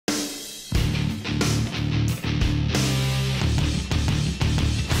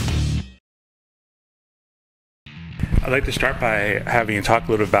I'd like to start by having you talk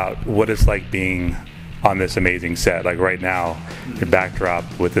a little about what it's like being on this amazing set. Like right now, your backdrop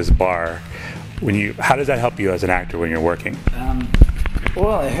with this bar. How does that help you as an actor when you're working?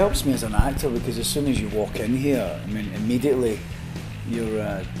 Well, it helps me as an actor because as soon as you walk in here, I mean, immediately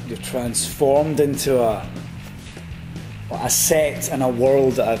you're transformed into a set and a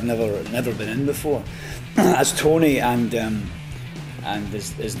world that I've never been in before. As Tony and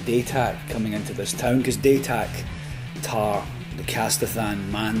as Datak coming into this town, because Datak Tarr, the Castathan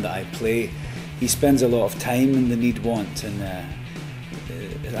man that I play, he spends a lot of time in the need-want, and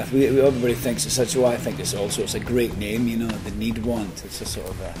everybody thinks it's such. Well, I think it's a great name, you know, the need-want. It's a sort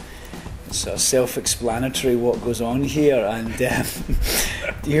of self-explanatory what goes on here, and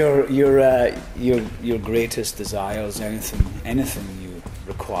your greatest desires, anything you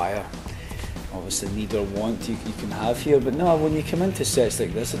require, obviously need or want, you can have here. But no, when you come into sets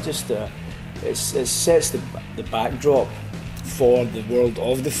like this, it just it sets the backdrop for the world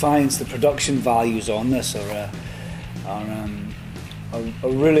of Defiance. The production values on this are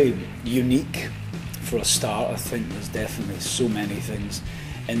really unique for a start. I think there's definitely so many things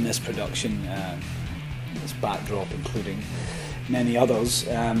in this production, this backdrop, including many others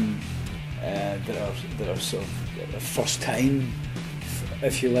that are sort of the first time,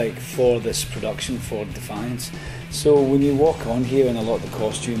 if you like, for this production for Defiance. So when you walk on here, and a lot of the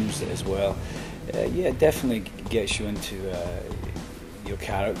costumes as well, yeah, it definitely gets you into your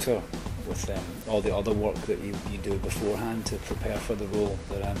character with all the other work that you do beforehand to prepare for the role.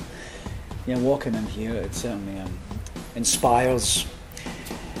 But yeah, walking in here, it certainly inspires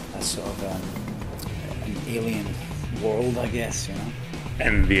a sort of an alien world, I guess, you know.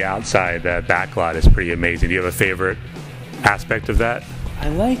 And the outside, that backlot is pretty amazing. Do you have a favorite aspect of that? I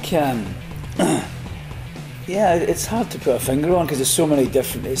like, yeah, it's hard to put a finger on because there's so many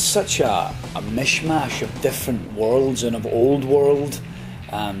different, it's such a mishmash of different worlds and of old world,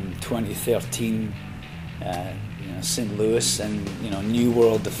 2013, St. Louis, and New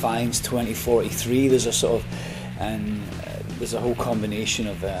World Defiance 2043. There's a sort of, there's a whole combination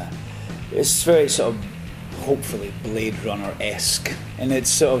of, it's very sort of hopefully Blade Runner-esque in its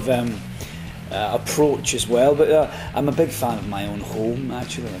sort of approach as well. But I'm a big fan of my own home,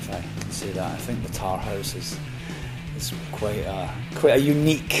 actually, if I can say that. I think the Tarr house is quite a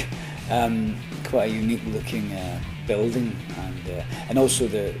unique, looking building, and also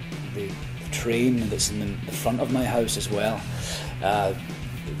the train that's in the front of my house as well.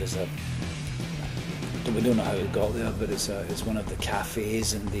 We don't know how it got there, but it's one of the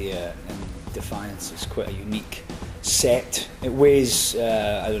cafes in Defiance. It's quite a unique set. It weighs,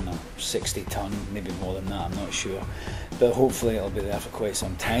 I don't know, 60 ton, maybe more than that, I'm not sure. But hopefully it'll be there for quite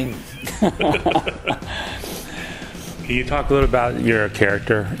some time. Can you talk a little about your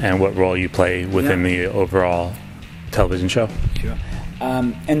character and what role you play within the overall television show? Sure.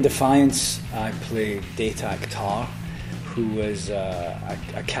 In Defiance, I play Datak Tarr, who is a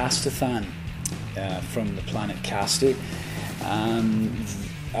Castathan from the planet Casti.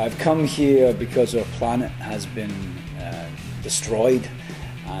 I've come here because our planet has been destroyed,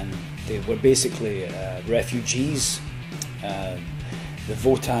 and they were basically refugees. The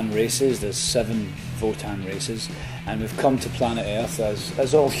Votan races, there's 7 Votan races, and we've come to planet Earth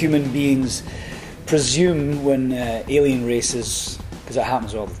as all human beings presume when alien races, because it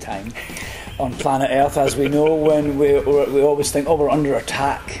happens all the time on planet Earth, as we know, when we always think, oh, we're under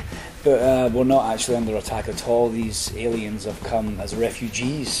attack. But we're not actually under attack at all. These aliens have come as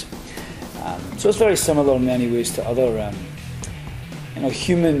refugees. So it's very similar in many ways to other,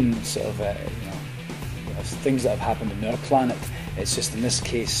 human sort of, things that have happened on our planet. It's just in this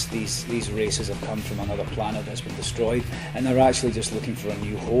case, these races have come from another planet that's been destroyed, and they're actually just looking for a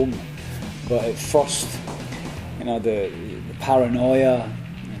new home. But at first, the paranoia,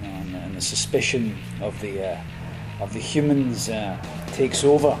 and the suspicion of the humans takes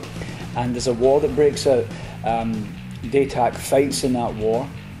over. And there's a war that breaks out. Datak fights in that war,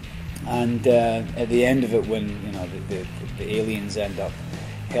 and at the end of it, when the aliens end up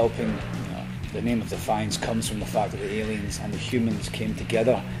helping, the name of Defiance comes from the fact that the aliens and the humans came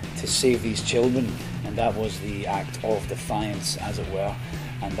together to save these children, and that was the act of Defiance, as it were,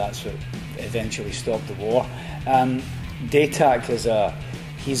 and that's what eventually stopped the war. Datak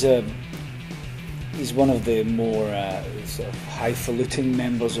he's one of the more sort of highfalutin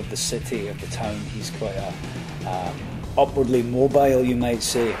members of the city, of the town. He's quite upwardly mobile, you might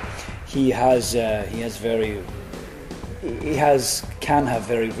say. He can have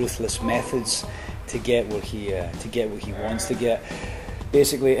very ruthless methods to get what he wants to get.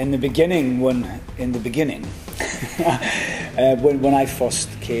 Basically, in the beginning, when I first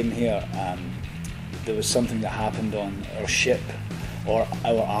came here, there was something that happened on our ship, or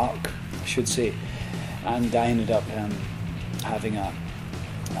our ark, I should say, and I ended up having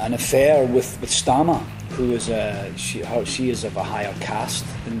an affair with Stama, who is she is of a higher caste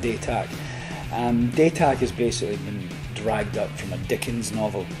than Datak. Datak has basically been dragged up from a Dickens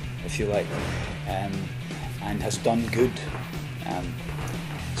novel, if you like, and has done good.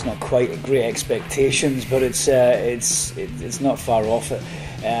 It's not quite Great Expectations, but it's not far off it.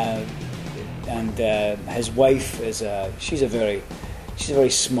 And his wife she's a very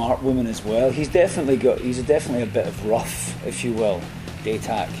smart woman as well. He's definitely a bit of rough, if you will,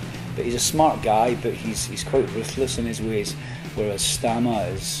 Datak, but he's a smart guy. But he's quite ruthless in his ways. Whereas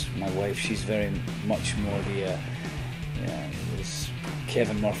Stama is my wife. She's very much more as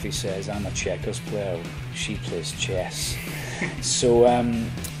Kevin Murphy says, I'm a checkers player. She plays chess. So,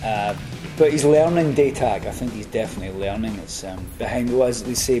 but he's learning, Datak. I think he's definitely learning. It's as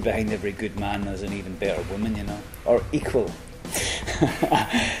they say, behind every good man there's an even better woman, you know, or equal.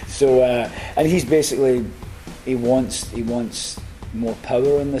 So, and he's basically he wants more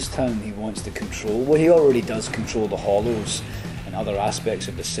power in this town. He wants to control. Well, he already does control the hollows and other aspects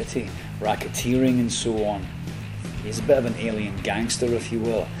of the city, racketeering and so on. He's a bit of an alien gangster, if you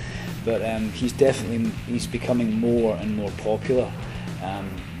will. But he's becoming more and more popular.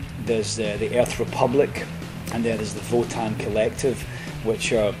 There's the Earth Republic, and then there's the Votan Collective,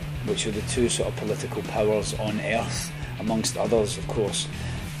 which are the two sort of political powers on Earth, amongst others, of course.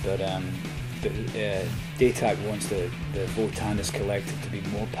 But Datak wants the Votanist Collective to be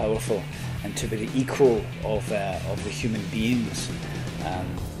more powerful and to be the equal of the human beings.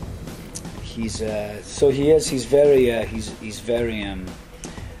 He's a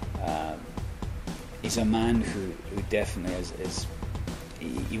man who definitely is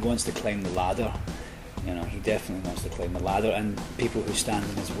he wants to climb the ladder. You know, he definitely wants to climb the ladder, and people who stand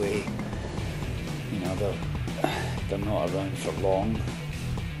in his way, you know, they're not around for long,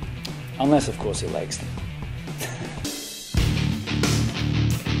 unless of course he likes them.